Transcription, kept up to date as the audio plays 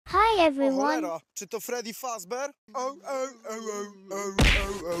Hi everyone. Cholera, czy to Freddy Fazbear? O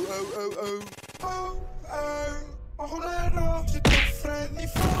cholera, czy to Freddy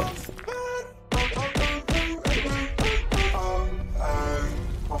Fazbear?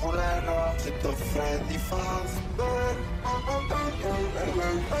 O cholera, czy to Freddy Fazbear?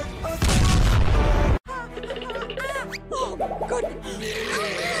 Oh, goodness.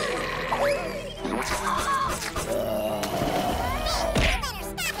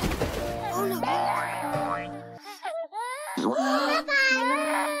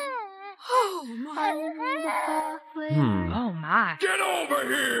 Oh my. Get over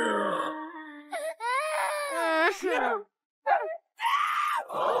here!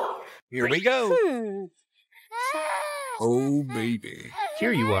 Here we go. Oh, baby.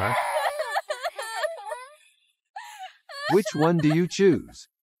 Here you are. Which one do you choose?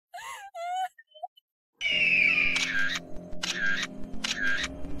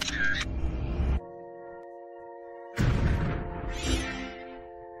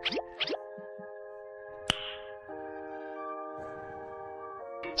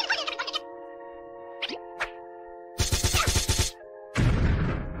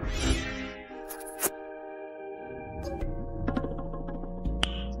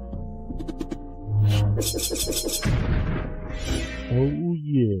 Oh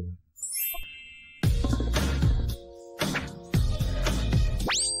yeah.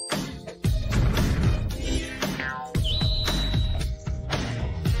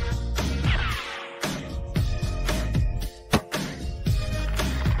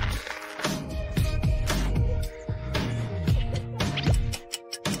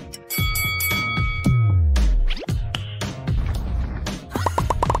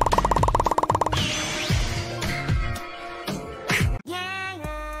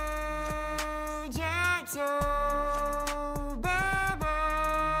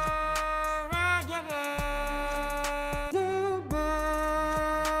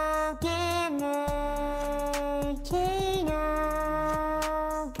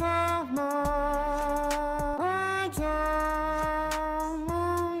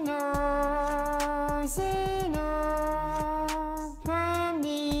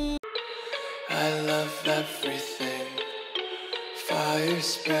 I love everything. Fire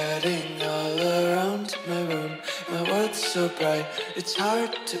spreading all around my room. My world's so bright, it's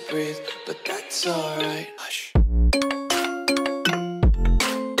hard to breathe, but that's alright. Hush.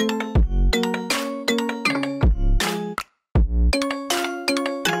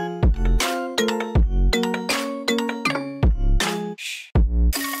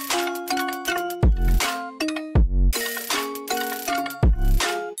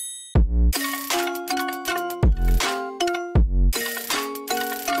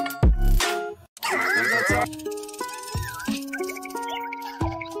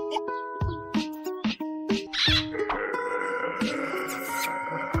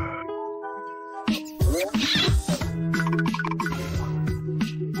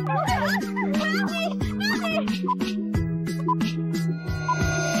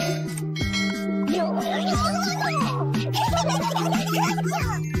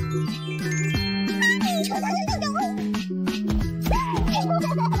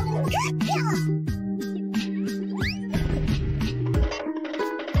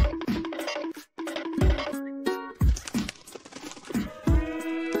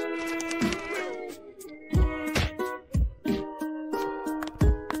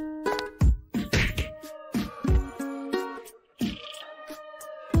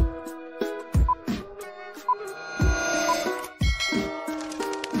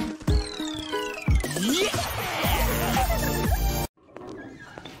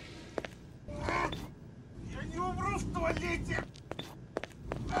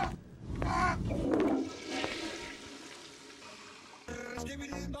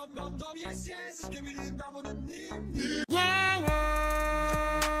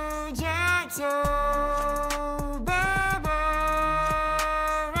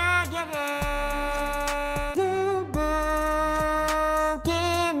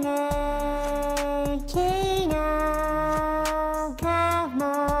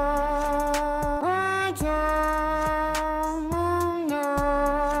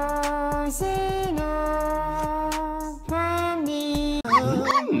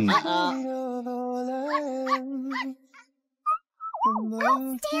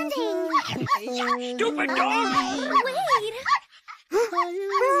 Stupid dog! Wait.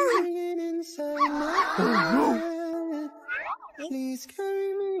 Please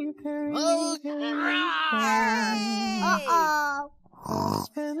carry me, carry me, carry me. Uh-oh.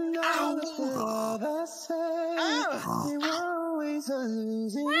 Spend all the love I said. You were always a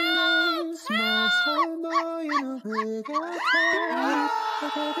losing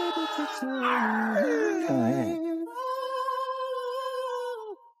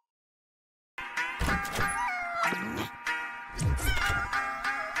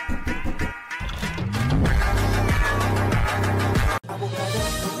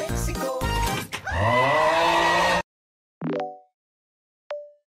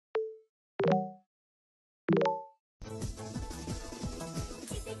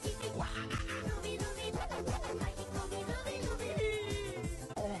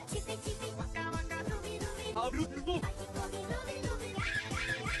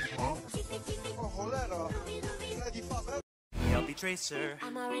I'll be Tracer.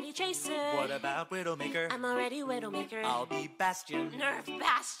 I'm already Tracer. What about Widowmaker? I'm already Widowmaker. I'll be Bastion. Nerf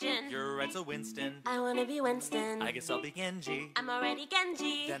Bastion. You're right, so Winston. I wanna be Winston. I guess I'll be Genji. I'm already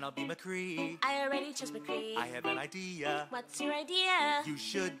Genji. Then I'll be McCree. I already chose McCree. I have an idea. What's your idea? You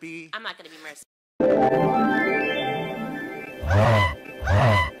should be. I'm not gonna be Mercy.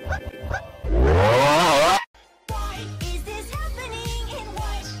 Why is this happening and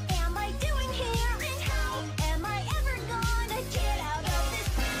what am I doing here and how am I ever gonna get out of this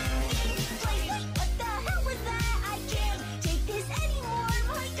place? Wait, what the hell was that? I can't take this anymore.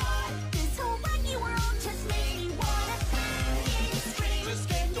 My God, this whole wacky world just made me wanna scream. Just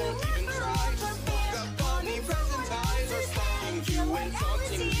don't even try. Just look up on the present times or something. You and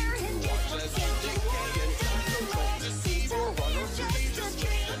something you can watch as you decay and turn to cold deceiver. Run or flee, just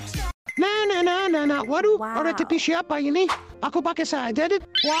Na, waduh, orang tepi siapa ini? Aku pakai saja, Dit.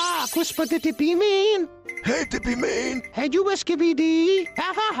 Wah, aku seperti tepi min. Hey, Tippy Main! Hey juga Skibidi.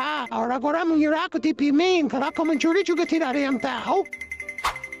 Hahaha, orang-orang mengira aku tepi min. Kalau aku mencuri juga tidak ada yang tahu.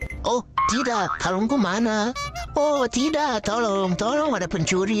 Oh, tidak, kalungku mana? Oh, tidak, tolong, ada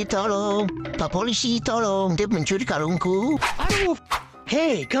pencuri, tolong. Pak polisi, tolong, dia mencuri kalungku. Aduh,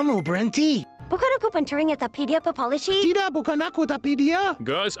 hei, kamu berhenti. Bukan aku pencurinya tapi dia pepolisi. Tidak, bukan aku tapi dia.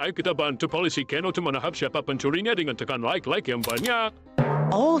 Guys, ayo kita bantu polisi Ken untuk menangkap siapa pencurinya dengan tekan like yang banyak.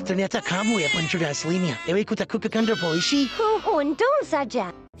 Oh, ternyata kamu ya pencuri aslinya. Dewi ikut aku ke kantor polisi. Untung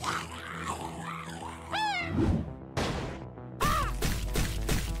saja.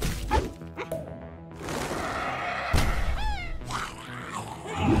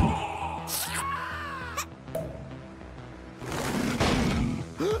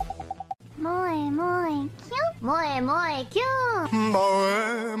 Moe, cute.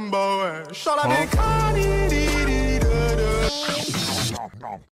 Boy, shall I be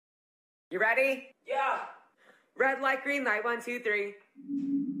You ready? Yeah. Red light, green light, 1, 2, 3.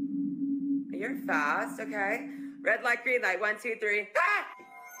 You're fast, okay. Red light, green light, 1, 2, 3. Ah!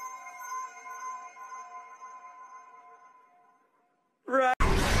 Red.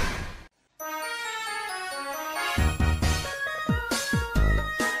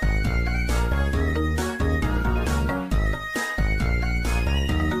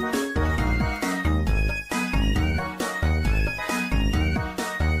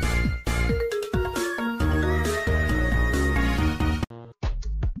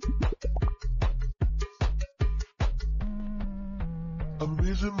 I'm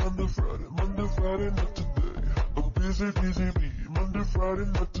busy Monday, Friday, not today. I'm busy, me. Monday, Friday,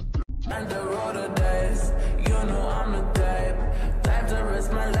 not today. And the road of days, you know I'm the type to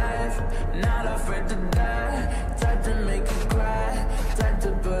risk my life, not afraid to die, type to make you cry, type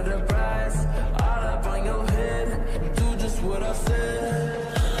to put a price all up on your head, do just what I said.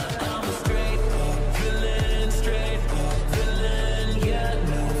 I'm a straight villain, yeah,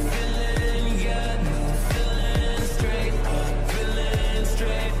 no feeling, yeah, no feeling, straight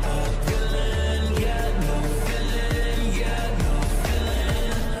villain, yeah, no feeling, yeah, no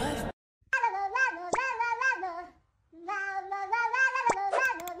feeling. La la la la la la la la la la la la la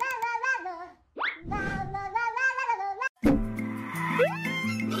la la la la la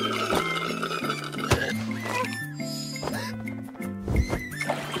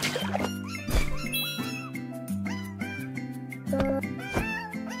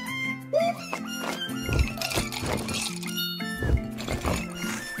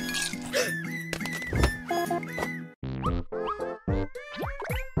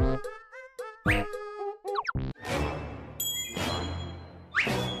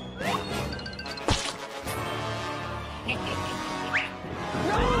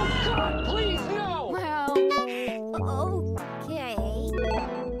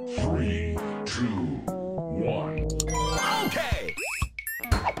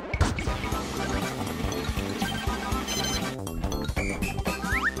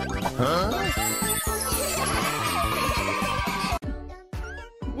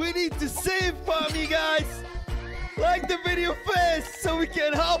like the video fast so we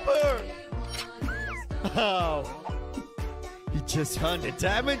can help her. Oh. He just found a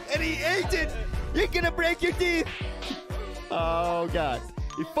diamond and he ate it. You're gonna break your teeth. Oh God.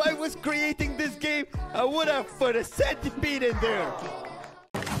 If I was creating this game, I would have put a centipede in there.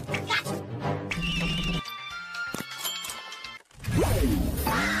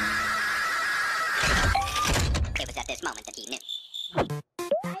 It was at this moment that he knew.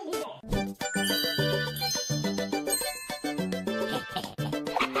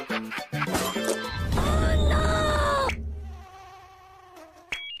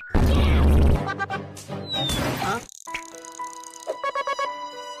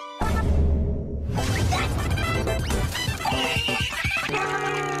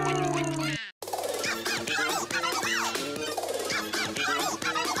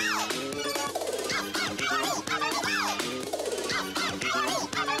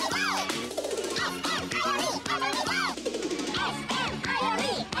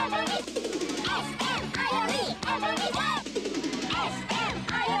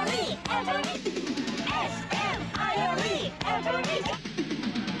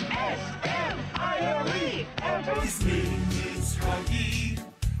 His name is Huggy,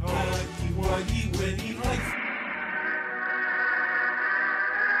 Huggy Wuggy when he likes.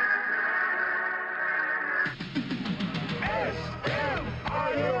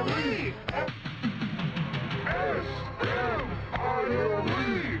 S-M-I-L-E. S-M-I-L-E.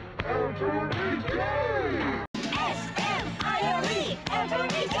 Every day. S-M-I-L-E.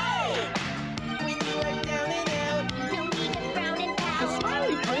 Every day. When you are down and out, don't even frown and pout. The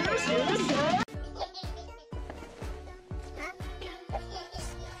smiley players hear the sound.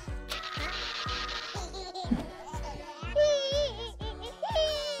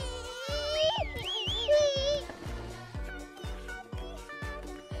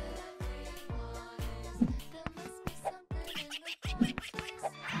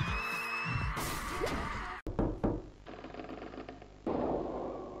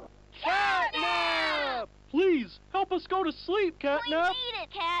 CatNap! Please, help us go to sleep, CatNap! We need it,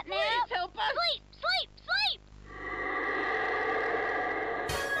 CatNap! Please help us! Sleep! Sleep! Sleep!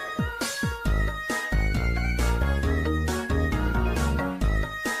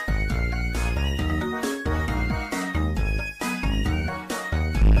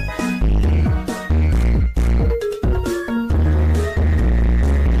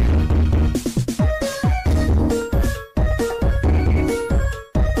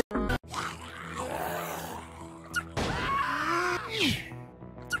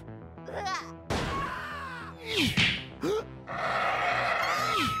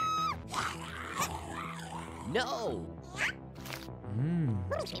 No.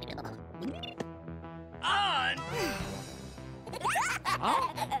 On.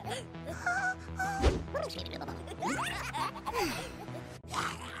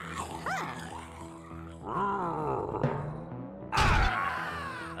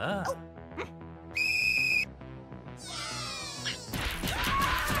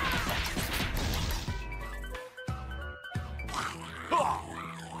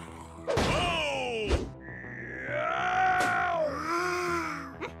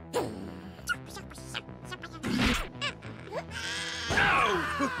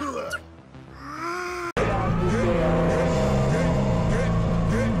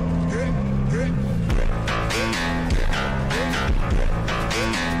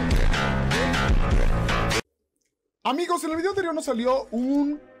 Amigos, en el video anterior nos salió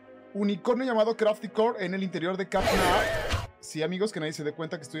un unicornio llamado Crafty Core en el interior de CatNap. Sí, amigos, que nadie se dé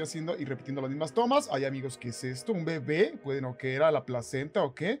cuenta que estoy haciendo y repitiendo las mismas tomas. Hay amigos, ¿qué es esto? ¿Un bebé? ¿Pueden o qué era? ¿La placenta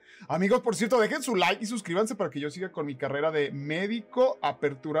o qué? Amigos, por cierto, dejen su like y suscríbanse para que yo siga con mi carrera de médico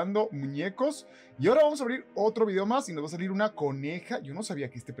aperturando muñecos. Y ahora vamos a abrir otro video más y nos va a salir una coneja. Yo no sabía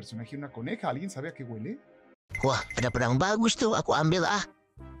que este personaje era una coneja. ¿Alguien sabe a qué huele? Wah, parang bagus tuh. Aku ambil ah.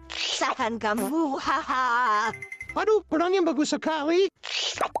 Sakan kamu, haha. Aduh, parang yang bagus sekali.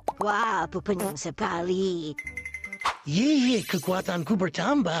 Wah, pupunyang sekali. Yeay, kekuatanku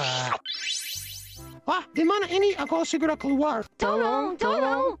bertambah. Wah, di mana ini? Aku segera keluar. Tolong,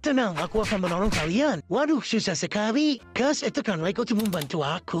 tolong. Tenang, aku akan menolong kalian. Waduh, susah sekali. Kas, itu kan Reiko untuk membantu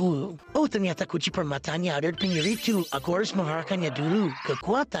aku. Oh, ternyata kunci permatanya ada di pinggir itu. Aku harus mengarahkannya dulu.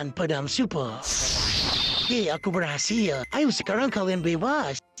 Kekuatan padam super. Yeay, aku berhasil. Ayo, sekarang kalian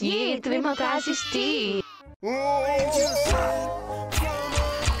bebas. Yeay, terima kasih, Steve. Let's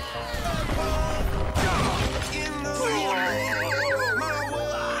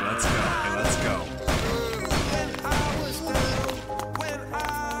go.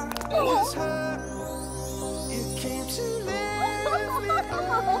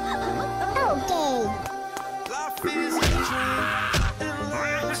 Okay.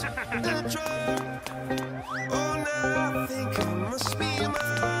 Oh, now I think I must be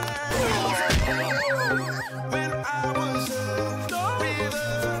mine. When I was a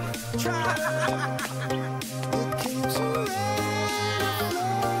river child, it came to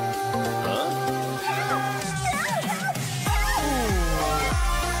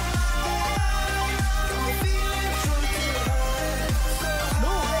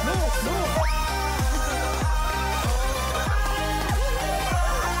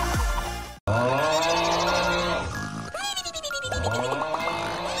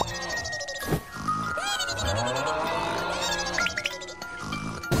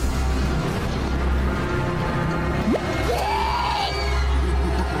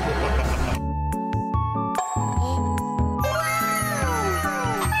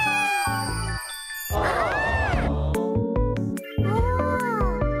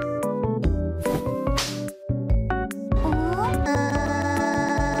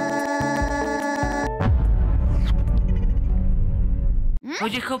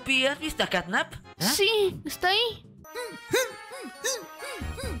Oye, Hopi, ¿has visto a CatNap? Sí, está ahí.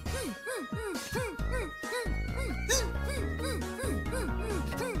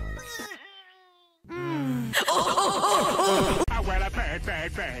 Oh, well, a bird,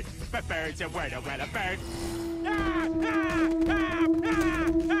 bird, bird. But bird's a word, oh, well, a bird.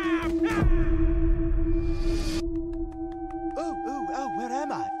 Oh, where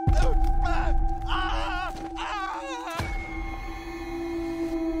am I?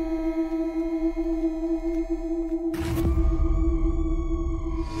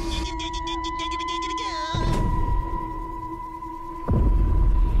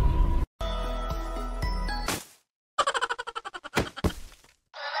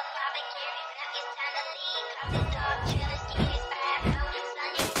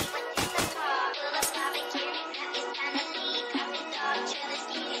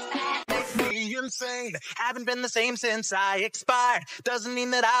 Insane. Haven't been the same since I expired. Doesn't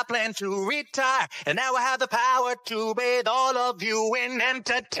mean that I plan to retire. And now I have the power to bathe all of you in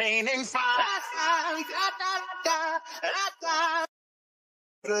entertaining fire.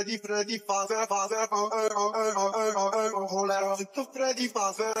 Freddy, Freddy, father, father, Freddy,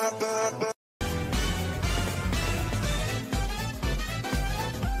 father.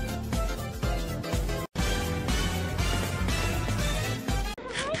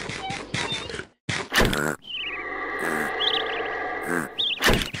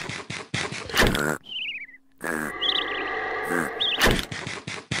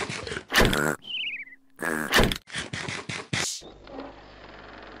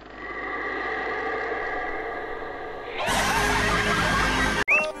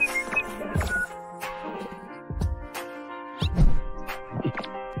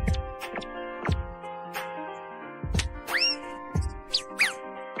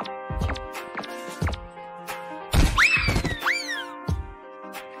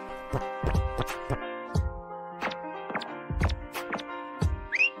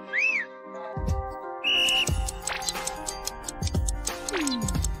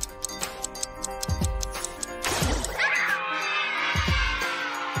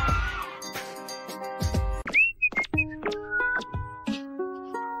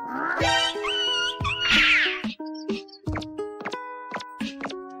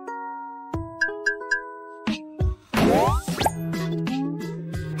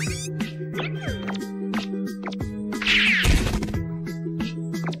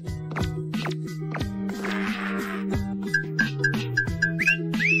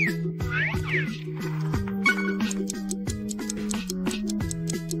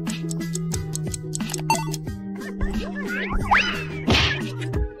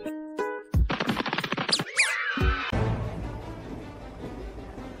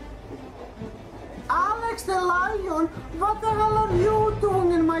 Alex the Lion, what the hell are you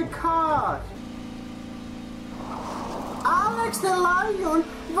doing in my car? Alex the Lion,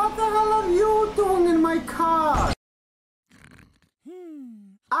 what the hell are you doing in my car?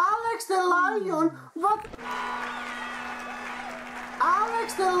 Alex the Lion, what?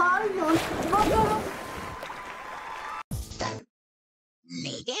 Alex the Lion, what the hell?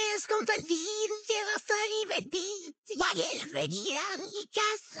 Negas compartinte hasta divertir. Vaya, venían y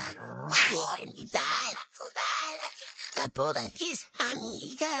casa. Invitar a todas mis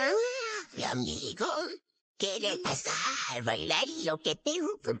amigas y amigos. Quieren pasar, bailar y lo que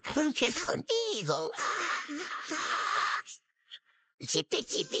tengo que contigo. Chipi,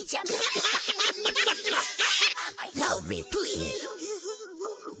 chipi, chipi. Love me, please.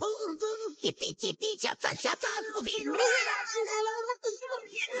 Chipi, chipi, chapa, chapa.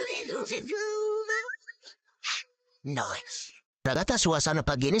 Noche. Ragatha, suasana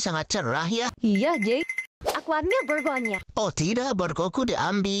pagi ini sangat cerah ya. Iya, Jay. Aku ambil burgonya. Oh tidak, burgoku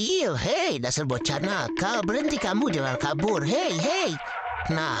diambil. Hei, dasar bocah nakal. Berhenti kamu, jangan kabur. Hei.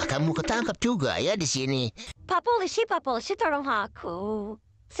 Nah, kamu ketangkap juga ya di sini. Pak polisi, tolong aku.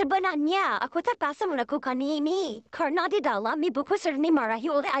 Sebenarnya, aku terpaksa melakukan ini. Karena di dalam ibuku sering dimarahi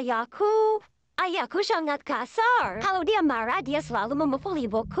oleh ayahku. Ayahku sangat kasar. Kalau dia marah, dia selalu memukul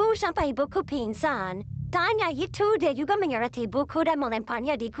ibuku sampai ibuku pingsan. Tanya itu, dia juga menyeret ibuku dan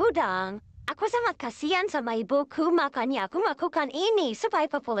melemparnya di gudang. Aku sangat kasihan sama ibuku, makanya aku melakukan ini supaya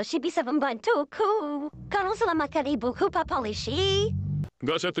Pak Polisi bisa membantuku. Tolong selamatkan ibuku, Pak Polisi.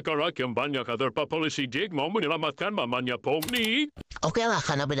 Gak sekarang yang banyak agar Pak Polisi Jake mau menyelamatkan mamanya Pomni. Oke lah,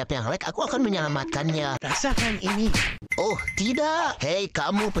 karena beda penglek, aku akan menyelamatkannya. Rasakan ini. Oh, tidak. Hei,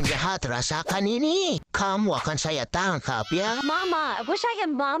 kamu penjahat, rasakan ini. Kamu akan saya tangkap ya. Mama, aku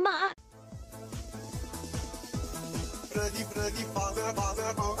sayang Mama. Freddy, Father,